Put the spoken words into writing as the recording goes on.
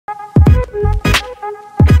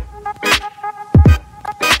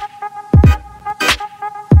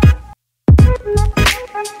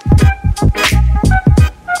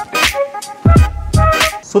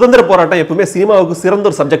சுதந்திர போராட்டம் எப்பவுமே சினிமாவுக்கு சிறந்த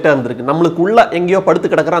ஒரு சப்ஜெக்டா இருந்திருக்கு. நம்மளுக்கு உள்ள எங்கேயோ படுத்து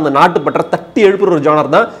கிடக்கிற அந்த நாட்டு பற்ற தட்டி எழுப்புற ஒரு ஜானர்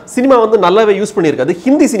தான் சினிமா வந்து நல்லாவே யூஸ் பண்ணியிருக்காது.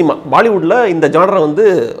 ஹிந்தி சினிமா பாலிவுட்ல இந்த ஜானரை வந்து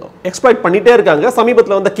எக்ஸ்ப்ளாய்ட் பண்ணிட்டே இருக்காங்க.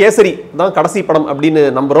 சமீபத்தில் வந்து கேசரி தான் கடைசி படம் அப்படின்னு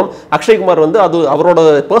நம்புறோம். அக்ஷய்குமார் வந்து அது அவரோட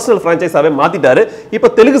பர்சனல் பிரான்ச்சைஸாவே மாத்திட்டாரு. இப்போ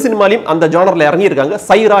தெலுங்கு சினிமாலையும் அந்த ஜானர்ல இறங்கி இருக்காங்க.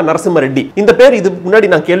 சய் ரா நரசிம்ம ரெட்டி. இந்த பேர் இது முன்னாடி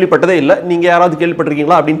நான் கேள்விப்பட்டதே இல்லை. நீங்க யாராவது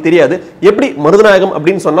கேள்விப்பட்டிருக்கீங்களா அப்படின்னு தெரியாது. எப்படி மருதநாயகம்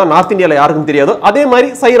அப்படின்னு சொன்னா நார்த் இந்தியாவில் யாருக்கும் தெரியாதோ அதே மாதிரி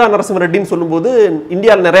சய் ரா நரசிம்ம ரெட்டின்னு சொல்லும்போது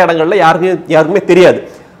இந்தியாவில் நிறைய இடங்கள்ல யாருக்குமே தெரியாது.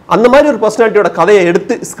 அந்த மாதிரி ஒரு பர்சனாலிட்டியோட கதையை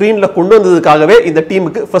எடுத்து ஸ்கிரீன்ல கொண்டு வந்ததுக்காகவே இந்த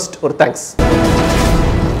டீமுக்கு ஃபர்ஸ்ட் ஒரு தேங்க்ஸ்.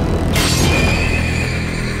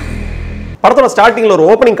 படத்தோட ஸ்டார்டிங்ல ஒரு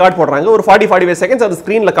ஓப்பனிங் கார்டு போடுறாங்க. ஒரு 40-45 செகண்ட்ஸ் அது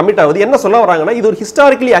ஸ்கிரீன்ல கமிட் ஆகுது. என்ன சொல்ல வராங்கன்னா, இது ஒரு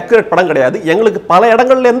ஹிஸ்டாரிக்கலி அக்யூரேட் படம் கிடையாது. எங்களுக்கு பல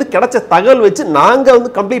இடங்கள்ல இருந்து கிடைச்ச தகவல் வச்சு நாங்க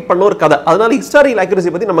வந்து கம்ப்ளீட் பண்ண ஒரு கதை. அதனால ஹிஸ்டாரிக்கல்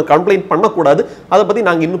அக்யூரசி பத்தி நம்ம கம்ப்ளைண்ட் பண்ணக்கூடாது. அதை பத்தி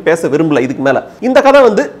நாங்க இன்னும் பேச விரும்பல. இதுக்கு மேல இந்த கதை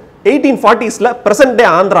வந்து 1840ஸ்ல பிரசன்ட் டே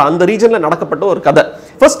ஆந்திரா அந்த ரீஜன்ல நடக்கப்பட்ட ஒரு கதை.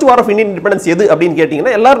 First war of Indian independence எது அப்படின்னு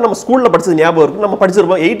கேட்டீங்கன்னா, எல்லாரும் நம்ம ஸ்கூல்ல படிச்சது ஞாபகம் இருக்கு. நம்ம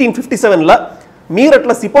படிச்சிருப்போம் 1857ல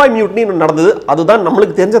மீரட்ல சிப்பாய் மியூட்னி நடந்தது. அதுதான்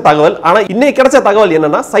நம்மளுக்கு தெரிஞ்ச தகவல். ஆனா இன்னைக்கு கிடைச்ச தகவல்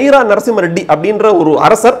என்னன்னா, சய் ரா நரசிம்ம ரெட்டி அப்படின்ற ஒரு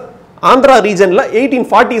அரசர் ஆந்திரா ரீஜன்ல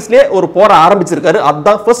 1840ஸ்லயே ஒரு போர ஆரம்பிச்சிருக்காரு.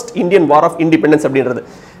 அதுதான் first Indian war of independence அப்படின்றது.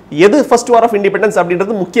 எது ஃபர்ஸ்ட் வார் ஆஃப் இண்டிபெண்டன்ஸ்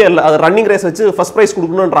அப்படின்றது முக்கியம் இல்லை. அது ரன்னிங் ரேஸ் வச்சு ஃபர்ஸ்ட் பிரைஸ்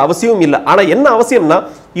கொடுக்கணுன்ற அவசியம் இல்லை. ஆனா என்ன அவசியம்னா,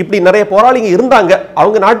 இப்படி நிறைய போராளிங்க இருந்தாங்க,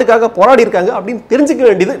 அவங்க நாட்டுக்காக போராடி இருக்காங்க அப்படின்னு தெரிஞ்சுக்க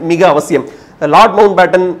வேண்டியது மிக அவசியம். Lord mount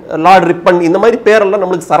pattern, Lord ribbon இந்த மாதிரி பேரெல்லாம்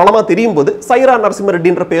நம்மளுக்கு சரளமா தெரியும் போது சய் ரா நரசிம்ம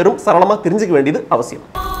ரெட்டின்ற பேரும் சரளமா தெரிஞ்சுக்க வேண்டியது அவசியம்.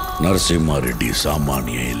 நரசிம்ம ரெட்டி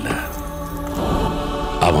சாமானிய இல்ல,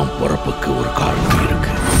 அவன் பிறப்புக்கு ஒரு காரணம் இருக்கு.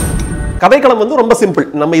 கதைக்களம் வந்து ரொம்ப சிம்பிள்.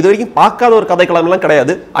 நம்ம இது வரைக்கும் பார்க்காத ஒரு கதைக்களம் எல்லாம்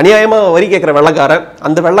கிடையாது. அநியாயமா வரி கேட்கிற வெள்ளக்காரன்,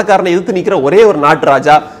 அந்த வெள்ளக்காரனை எதிர்த்து நிக்கிற ஒரே ஒரு நாட்டு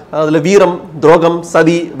ராஜா, அதுல வீரம், துரோகம்,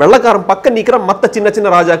 சதி, வெள்ளக்காரன் பக்கம் நிக்கிற மற்ற சின்ன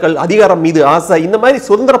சின்ன ராஜாக்கள், அதிகாரம் மீது ஆசை, இந்த மாதிரி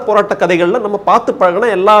சுதந்திர போராட்ட கதைகள்ல நம்ம பார்த்து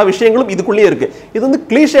பழகின எல்லா விஷயங்களும் இதுக்குள்ளேயே இருக்கு. இது வந்து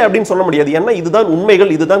கிளீஷே அப்படின்னு சொல்ல முடியாது. ஏன்னா இதுதான்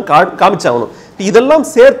உண்மைகள், இதுதான் காமிச்சாகணும். இதெல்லாம்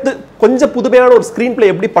சேர்த்து கொஞ்சம் புதுமையான ஒரு ஸ்கிரீன் பிளே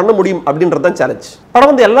எப்படி பண்ண முடியும் அப்படின்றது தான் சேலஞ்ச். படம்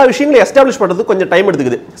வந்து எல்லா விஷயங்களையும் எஸ்டாப்ளிஷ் பண்றது கொஞ்சம் டைம்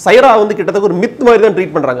எடுத்துக்குது. சய் ரா வந்து கிட்டத்தட்ட ஒரு மித் மாதிரி தான்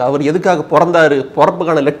ட்ரீட் பண்றாங்க. அவர் எதுக்காக பிறந்தாரு,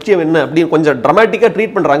 பிறப்புக்கான லட்சியம் என்ன அப்படின்னு கொஞ்சம் டிராமாட்டிக்கா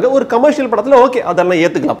ட்ரீட் பண்றாங்க. ஒரு கமர்ஷியல் படத்துல ஓகே அதெல்லாம்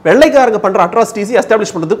ஏத்துக்கலாம். வெள்ளைக்காரங்க பண்ற அட்ராசிட்டிஸ்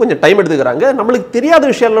எஸ்டாப்ளிஷ் பண்றது கொஞ்சம் டைம் எடுத்துக்கிறாங்க. நம்மளுக்கு தெரியாத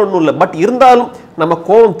விஷயம் ஒன்றும் இல்லை. பட் இருந்தாலும் நம்ம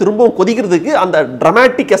கோவம் திரும்பவும் கொதிக்கிறதுக்கு அந்த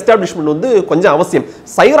டிராமாட்டிக் எஸ்டாப்ளிஷ்மெண்ட் வந்து கொஞ்சம் அவசியம்.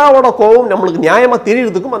 சய் ராவோட கோவம் நம்மளுக்கு நியாயமா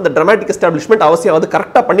தெரியறதுக்கும் அந்த டிராமாட்டிக் எஸ்டாப்ளிஷ்மெண்ட் அவசியம். அது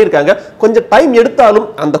கரெக்டா பண்ணியிருக்காங்க. கொஞ்சம் டைம் எடுத்தாலும்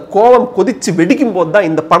அந்த கோவம் கொதிச்சு வெடிக்கும் போது தான்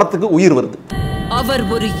இந்த படத்துக்கு உயிர் வருது. அவர்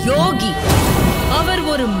ஒரு யோகி, அவர்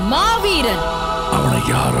ஒரு மாவீரன், அவனை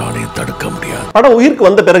யாராலையும் தடுக்க முடியாது. படம் உயிருக்கு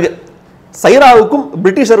வந்த பிறகு சய் ராவுக்கும்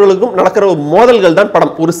பிரிட்டிஷர்களுக்கும் நடக்கிற மோதல்கள் தான்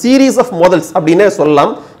படம். ஒரு சீரீஸ் ஆஃப் மோதல்ஸ் அப்படின்னே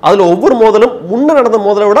சொல்லலாம். அதுல ஒவ்வொரு மோதலும் முன்ன நடந்த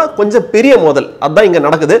மோதலை விட கொஞ்சம் பெரிய மோதல். அதுதான் இங்க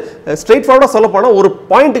நடக்குது. ஸ்ட்ரெயிட் ஃபார்வர்டா சொல்ல போனா ஒரு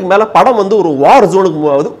பாயிண்ட்டுக்கு மேல படம் வந்து ஒரு வார் ஜோனுக்கு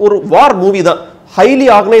மூவ் ஆகுது. ஒரு வார் மூவி தான். ஹைலி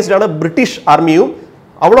ஆர்கனைஸ்டான பிரிட்டிஷ் ஆர்மியும்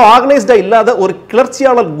அவ்வளோ ஆர்கனைஸ்டா இல்லாத ஒரு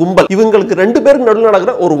கிளர்ச்சியாளர் கும்பல், இவங்களுக்கு 2 பேருக்கு நடுவில்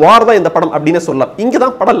நடக்கிற ஒரு வார் தான் இந்த படம் அப்படின்னு சொல்லலாம். இங்க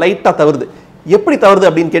தான் படம் லைட்டா தவறுது. எப்படி தவறுது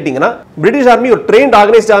அப்படின்னு கேட்டீங்கன்னா, பிரிட்டிஷ் ஆர்மி ஒரு ட்ரெயின்ட்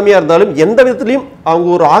ஆர்கனைஸ்ட் ஆர்மியா இருந்தாலும் எந்த விதத்திலையும் அவங்க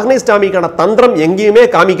ஒரு ஆர்கனைஸ்ட் ஆர்மிக்கான தந்திரம் எங்கேயுமே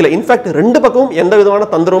காமிக்கல. இன்ஃபேக்ட் 2 பக்கமும் எந்த விதமான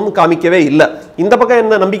தந்திரமும் காமிக்கவே இல்லை. இந்த பக்கம்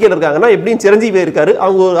என்ன நம்பிக்கையில் இருக்காங்கன்னா, எப்படியும் சிரஞ்சீவி இருக்காரு,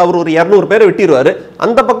 அவர் ஒரு 200 பேரை வெட்டிடுவாரு.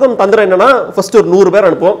 அந்த பக்கம் தந்திரம் என்னன்னா, ஃபர்ஸ்ட் ஒரு 100 பேர்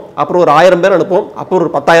அனுப்போம், அப்புறம் ஒரு 1000 பேர் அனுப்போம், அப்புறம்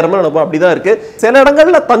ஒரு 10,000 பேர் அனுப்போம். அப்படிதான் இருக்கு. சில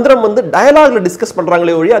இடங்கள்ல தந்திரம் வந்து டயலாக்ல டிஸ்கஸ்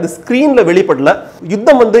பண்றாங்களே ஒழிய அது ஸ்கிரீன்ல வெளிப்படல.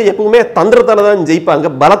 யுத்தம் வந்து எப்பவுமே தந்திரத்தால தான்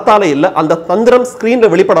ஜெயிப்பாங்க, பலத்தால இல்ல. அந்த தந்திரம்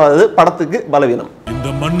ஸ்கிரீன்ல வெளிப்படாதது படத்துக்கு பலவீனம். இந்த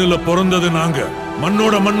மண்ணுல பிறந்தது நாங்க,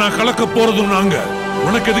 மண்ணோட மண்ணா கலக்க போறதும் நாங்க.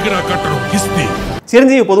 உனக்கு எதுக்குடா கட்டணும் கிஸ்தி?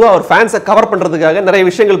 சிரஞ்சீவி பொதுவாக அவர் ஃபேன்ஸை கவர் பண்ணுறதுக்காக நிறைய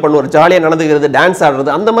விஷயங்கள் பண்ணுவார். ஜாலியாக நடந்துக்கிறது, டான்ஸ் ஆடுறது,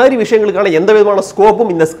 அந்த மாதிரி விஷயங்களுக்கான எந்த விதமான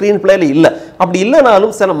ஸ்கோப்பும் இந்த ஸ்க்ரீன் பிளேல இல்லை. அப்படி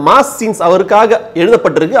இல்லைனாலும் சில மாஸ் சீன்ஸ் அவருக்காக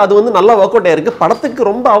எழுதப்பட்டிருக்கு. அது வந்து நல்லா ஒர்க் அவுட் ஆயிருக்கு. படத்துக்கு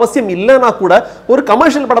ரொம்ப அவசியம் இல்லைன்னா கூட ஒரு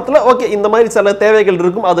கமர்ஷியல் படத்தில் ஓகே இந்த மாதிரி சில தேவைகள்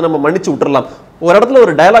இருக்கும், அது நம்ம மன்னிச்சு விட்டுறலாம். ஒரு இடத்துல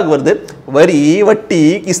ஒரு டயலாக் வருது, வரி வட்டி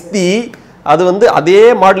கிஸ்தி, அது வந்து அதே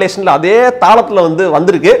மாடுலேஷனில் அதே தாளத்தில் வந்து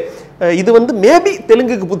வந்திருக்கு. இது வந்து மேபி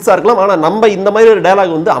தெலுங்குக்கு புதுசா இருக்கலாம். ஆனா நம்ம இந்த மாதிரி ஒரு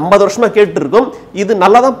டயலாக் வந்து 50 வருஷமா கேட்டு இருக்கோம். இது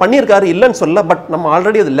நல்லா தான் பண்ணியிருக்காரு, இல்லைன்னு சொல்ல. பட் நம்ம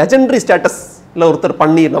ஆல்ரெடி அது லெஜெண்டரி ஸ்டேட்டஸ்ல ஒருத்தர்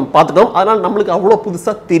பண்ணி நம்ம பார்த்துட்டோம். அதனால நம்மளுக்கு அவ்வளோ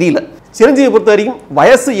புதுசா தெரியல. சிரஞ்சீவி பொறுத்த வரைக்கும்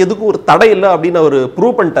வயசு எதுக்கும் ஒரு தடை இல்லை அப்படின்னு அவர்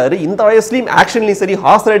ப்ரூவ் பண்ணிட்டாரு. இந்த வயசுலையும் ஆக்ஷன்லையும் சரி,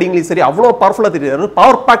 ஹார்ஸ் ரைடிங்லையும் சரி அவ்வளோ பவர்ஃபுல்லாக தெரியாது.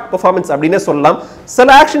 பவர் பேக் பெர்ஃபார்மன்ஸ் அப்படின்னே சொல்லலாம். சில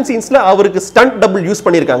ஆக்ஷன் சீன்ஸ்ல அவருக்கு ஸ்டண்ட் டபுள் யூஸ்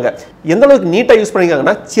பண்ணியிருக்காங்க. எந்த அளவுக்கு நீட்டாக யூஸ்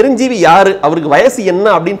பண்ணியிருக்காங்கன்னா, சிரஞ்சீவி யாரு, அவருக்கு வயசு என்ன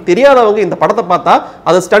அப்படின்னு தெரியாதவங்க இந்த படத்தை பார்த்தா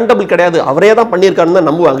அது ஸ்டண்ட் டபுள் கிடையாது, அவரே தான் பண்ணியிருக்காருன்னு தான்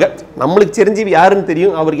நம்புவாங்க. நம்மளுக்கு சிரஞ்சீவி யாருன்னு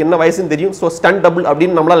தெரியும், அவருக்கு என்ன வயசுன்னு தெரியும். ஸோ ஸ்டண்ட் டபுள்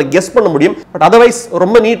அப்படின்னு நம்மளால கெஸ் பண்ண முடியும். பட் அதர்வைஸ்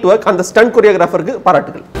ரொம்ப நீட் ஒர்க். அந்த ஸ்டண்ட் கொரியோகிராஃபருக்கு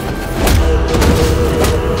பாராட்டுகள்.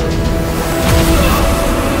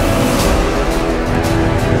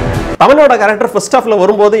 தமிழோட கேரக்டர் ஃபர்ஸ்ட் ஹாஃப்ல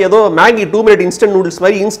வரும்போது ஏதோ மேகி 2 மினிட் இன்ஸ்டன்ட் நூடுல்ஸ்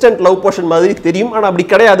மாதிரி இன்ஸ்டன்ட் லவ் போர்ஷன் மாதிரி தெரியும். ஆனா அப்படி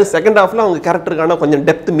கிடையாது. செகண்ட் ஹாஃப்ல அவங்க கேரக்டருக்கான கொஞ்சம்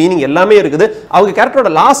டெப்த் மீனிங் எல்லாமே இருக்குது. அவங்க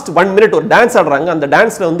கேரக்டரோட லாஸ்ட் 1 மினிட் ஒரு டான்ஸ் ஆடுறாங்க. அந்த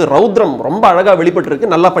டான்ஸ்ல வந்து ரௌத்ரம் ரொம்ப அழகா வெளிப்பட்டு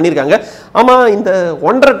இருக்கு. நல்லா பண்ணிருக்காங்க. ஆமா, இந்த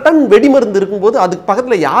 1.5 டன் வெடிமருந்து இருக்கும்போது அதுக்கு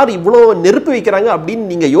பக்கத்துல யார் இவ்வளோ நெருப்பு வைக்கிறாங்க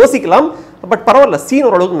அப்படின்னு நீங்க யோசிக்கலாம். பட் பரவாயில்ல, சீன்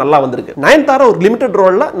ஓரளவுக்கு நல்லா வந்திருக்கு. நயன்தாரா ஒரு லிமிடெட்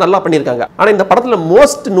ரோல்ல நல்லா பண்ணிருக்காங்க. ஆனா இந்த படத்துல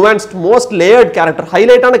most நுவான்ஸ்ட் most layered character,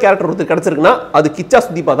 ஹைலைட்டான character ஒருத்தர் கிடைச்சிருக்குன்னா அது கிச்சா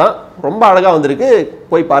சுதீபா தான். ரொம்ப அழகா வந்திருக்கு.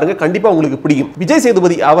 போய் பாருங்க, கண்டிப்பா உங்களுக்கு பிடிக்கும். விஜய்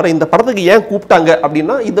சேதுபதி அவரை இந்த படத்துக்கு ஏன் கூப்பிட்டாங்க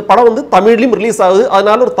அப்படின்னா, இந்த படம் வந்து தமிழ்லயும் ரிலீஸ் ஆகுது.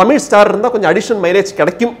 அதனால ஒரு தமிழ் ஸ்டார் இருந்தா கொஞ்சம் அடிஷனல் மைலேஜ்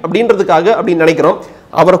கிடைக்கும் அப்படின்றதுக்காக அப்படின்னு நினைக்கிறோம்.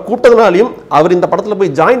 அவரை கூப்பிட்டதுனாலையும் அவர் இந்த படத்துல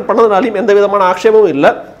போய் ஜாயின் பண்ணதுனாலையும் எந்த விதமான ஆட்சேபமும்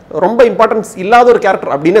இல்லை. ரொம்ப இம்பார்ட்டன்ஸ் இல்லாத ஒரு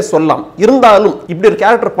கேரக்டர் அப்படின்னே சொல்லலாம். இருந்தாலும் இப்படி ஒரு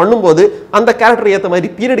கேரக்டர் பண்ணும்போது அந்த கேரக்டர் ஏற்ற மாதிரி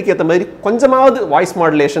பீரியடுக்கு ஏற்ற மாதிரி கொஞ்சமாவது வாய்ஸ்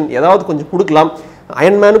மாடுலேஷன் ஏதாவது கொஞ்சம் கொடுக்கலாம்.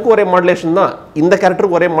 அயன்மேனுக்கு ஒரே மாடுலேஷன் தான், இந்த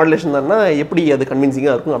கேரக்டருக்கு ஒரே மாடுலேஷன் தான்னா எப்படி அது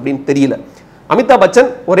கன்வின்சிங்காக இருக்கும் அப்படின்னு தெரியல. அமிதாப் பச்சன்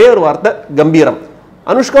ஒரே ஒரு வார்த்தை கம்பீரம்.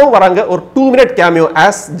 அனுஷ்காவும் வராங்க, ஒரு 2 minute cameo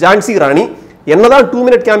as Jhansi Rani. என்னதான் 2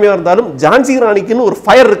 மினிட் கேமியோ இருந்தாலும் ஜான்சி ராணிக்குன்னு ஒரு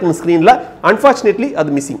ஃபயர் இருக்குன்னு ஸ்கிரீன்ல. அன்பார்ச்சுனேட்லி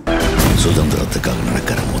அது மிஸ்ஸிங். சுதந்திரத்துக்காக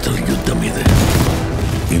நடக்கிற முதல் யுத்தம் இது.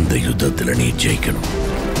 இந்த யுத்தத்துல நீ ஜெயிக்கணும்.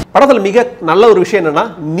 படத்துல மிக நல்ல ஒரு விஷயம் என்னன்னா,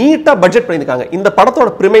 நீட்டா பட்ஜெட் பண்ணியிருக்காங்க. இந்த படத்தோட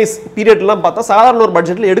பிரைமைஸ் பீரியட்லாம் பார்த்தா சாதாரண ஒரு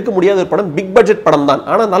பட்ஜெட்ல எடுக்க முடியாத ஒரு படம், பிக் பட்ஜெட் படம் தான்.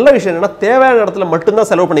 ஆனா நல்ல விஷயம் என்னன்னா, தேவையான இடத்துல மட்டும்தான்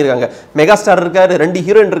செலவு பண்ணியிருக்காங்க. மெகா ஸ்டார் இருக்காரு, 2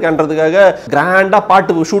 ஹீரோயின் இருக்கான்றதுக்காக கிராண்டா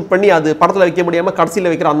பாட்டு ஷூட் பண்ணி அது படத்துல வைக்க முடியாம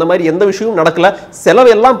கடைசியில் வைக்கிற அந்த மாதிரி எந்த விஷயமும் நடக்கல.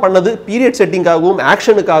 செலவு எல்லாம் பண்ணது பீரியட் செட்டிங்காகவும்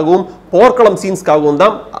ஆக்ஷனுக்காகவும் போர்க்களம் சீன்ஸ்க்காகவும்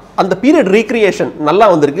தான். அந்த பீரியட் ரீக்ரியேஷன் நல்லா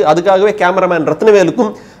வந்திருக்கு. அதுக்காகவே கேமராமேன்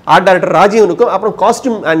ரத்னவேலுக்கும் ஆர்ட் டைரக்டர் ராஜீவனுக்கும் அப்புறம்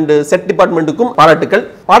காஸ்டியூம் அண்ட் செட் டிபார்ட்மெண்ட்டுக்கும் பாராட்டுகள்.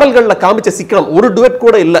 பாடல்கள்ல காமிச்ச சிக்கனம் ஒரு டுவெட்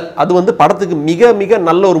கூட இல்ல. அது வந்து படத்துக்கு மிக மிக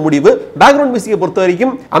நல்ல ஒரு முடிவு. பேக்ரவுண்ட் மியூசிக்கை பொறுத்த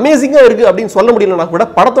வரைக்கும் அமேசிங்கா இருக்கு அப்படின்னு சொல்ல முடியலன்னா கூட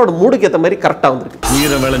படத்தோட மூடுக்கு ஏற்ற மாதிரி கரெக்டா வந்திருக்கு.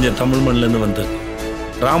 வீர விளைஞ்ச தமிழ் மண்ணில இருந்து வந்து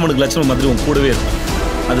ராமனுக்கு லட்சணம் மாதிரி உன் கூடவே இருக்கும்.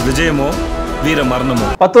 அது விஜயமோ வீர மரணமோ.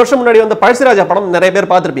 10 வருஷம் முன்னாடி வந்த பழசிராஜா படம் நிறைய பேர்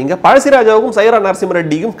பார்த்திருப்பீங்க. பழசிராஜாவுக்கும் சைரா நரசிம்ம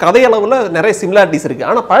ரெட்டிக்கும் கதையளவுல நிறைய சிமிலாரிட்டிஸ் இருக்கு.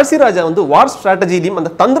 ஆனா பழசிராஜா வந்து வார் ஸ்ட்ராட்டஜிலையும் அந்த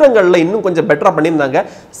தந்திரங்கள்ல இன்னும் கொஞ்சம் பெட்டரா பண்ணியிருந்தாங்க.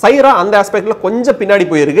 சைரா அந்த ஆஸ்பெக்ட்ல கொஞ்சம் பின்னாடி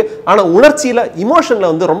போயிருக்கு. ஆனா உணர்ச்சியில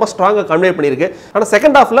இமோஷன்ல வந்து ரொம்ப ஸ்ட்ராங்கா கன்வே பண்ணிருக்கு. ஆனா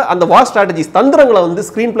செகண்ட் ஹாஃப்ல அந்த வார் ஸ்ட்ராட்டஜிஸ் தந்திரங்களை வந்து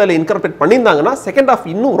ஸ்கிரீன் பிளேல இன்கார்பரேட் பண்ணியிருந்தாங்கன்னா செகண்ட் ஹாஃப்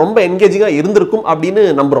இன்னும் ரொம்ப என்கேஜிங்கா இருந்திருக்கும் அப்படின்னு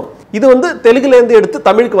நம்புறோம். இது வந்து தெலுங்குல இருந்து எடுத்து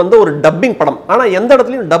தமிழுக்கு வந்த ஒரு டப்பிங் படம். ஆனா எந்த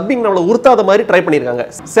இடத்துலயும் டப்பிங் நம்மள உறுத்தாத மாதிரி ட்ரை பண்ணிருக்காங்க.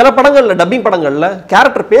 சில படங்கள்ல டப்பிங் படங்கள்ல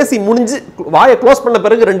கேரக்டர் பேசி முடிஞ்சு வாயை க்ளோஸ் பண்ண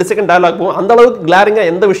பிறகு 2 செகண்ட் டயலாக் போகும். அந்த அளவுக்கு கிளாரிங்கா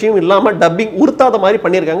எந்த விஷயமும் இல்லாம டப்பிங் உறுத்தாத மாதிரி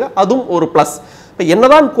பண்ணிருக்காங்க. அதுவும் ஒரு பிளஸ்.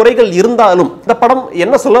 என்னதான் குறைகள் இருந்தாலும் இந்த படம்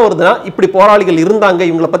என்ன சொல்ல வருதுன்னா, இப்படி போராளிகள் இருந்தாங்க,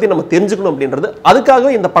 இவங்களை பத்தி நம்ம தெரிஞ்சுக்கணும் அப்படின்றது.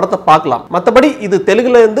 அதுக்காக இந்த படத்தை பார்க்கலாம். மற்றபடி இது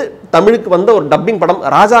தெலுங்குல இருந்து தமிழுக்கு வந்த ஒரு டப்பிங் படம்,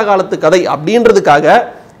 ராஜா காலத்து கதை அப்படின்றதுக்காக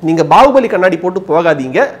நீங்க பாகுபலி கண்ணாடி போட்டு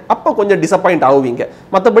போகாதீங்க. அப்ப கொஞ்சம் டிசப்பாயிண்ட் ஆகுவீங்க.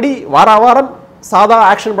 மற்றபடி வாரம் சாதா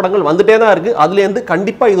ஆக்ஷன் படங்கள் வந்துட்டே தான் இருக்கு. அதுல இருந்து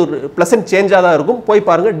கண்டிப்பா இது ஒரு பிளசன்ட் சேஞ்சா தான் இருக்கும். போய்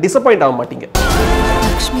பாருங்க, டிசப்பாயிண்ட் ஆக மாட்டீங்க.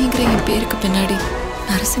 லட்சுமிங்கிற என் பேருக்கு பின்னாடி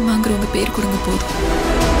நரசிம்மாங்கிற உங்க பேர் கொடுங்க போதும்.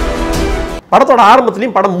 படத்தோட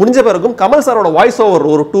ஆரம்பத்திலையும் படம் முடிஞ்ச பிறகும் கமல் சாரோட வாய்ஸ் ஓவர்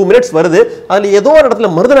ஒரு 2 மினிட்ஸ் வருது. அதுல ஏதோ ஒரு இடத்துல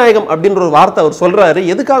மருதநாயகம் அப்படின்ற ஒரு வார்த்தை அவர் சொல்றாரு.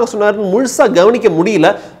 எதுக்காக சொன்னாருன்னு முழுசா கவனிக்க முடியல.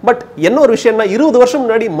 பட் என்ன ஒரு விஷயம்னா, 20 வருஷம்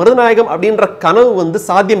முன்னாடி மருதநாயகம் அப்படின்ற கனவு வந்து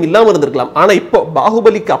சாத்தியம் இல்லாம இருந்திருக்கலாம். ஆனா இப்போ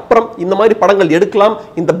பாகுபலிக்கு அப்புறம் இந்த மாதிரி படங்கள் எடுக்கலாம்,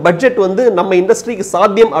 இந்த பட்ஜெட் வந்து நம்ம இண்டஸ்ட்ரிக்கு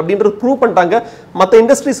சாத்தியம் அப்படின்றது ப்ரூவ் பண்ணிட்டாங்க. மற்ற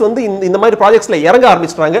இண்டஸ்ட்ரீஸ் வந்து இந்த மாதிரி ப்ராஜெக்ட்ஸ்ல இறங்க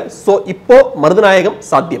ஆரம்பிச்சிட்டாங்க. சோ இப்போ மருதநாயகம்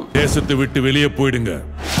சாத்தியம். தேசத்தை விட்டு வெளியே போயிடுங்க,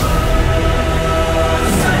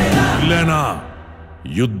 இல்லனா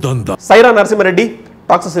யுத்தம் தான். சை ரா Narasimha Reddy,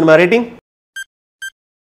 talks of cinema rating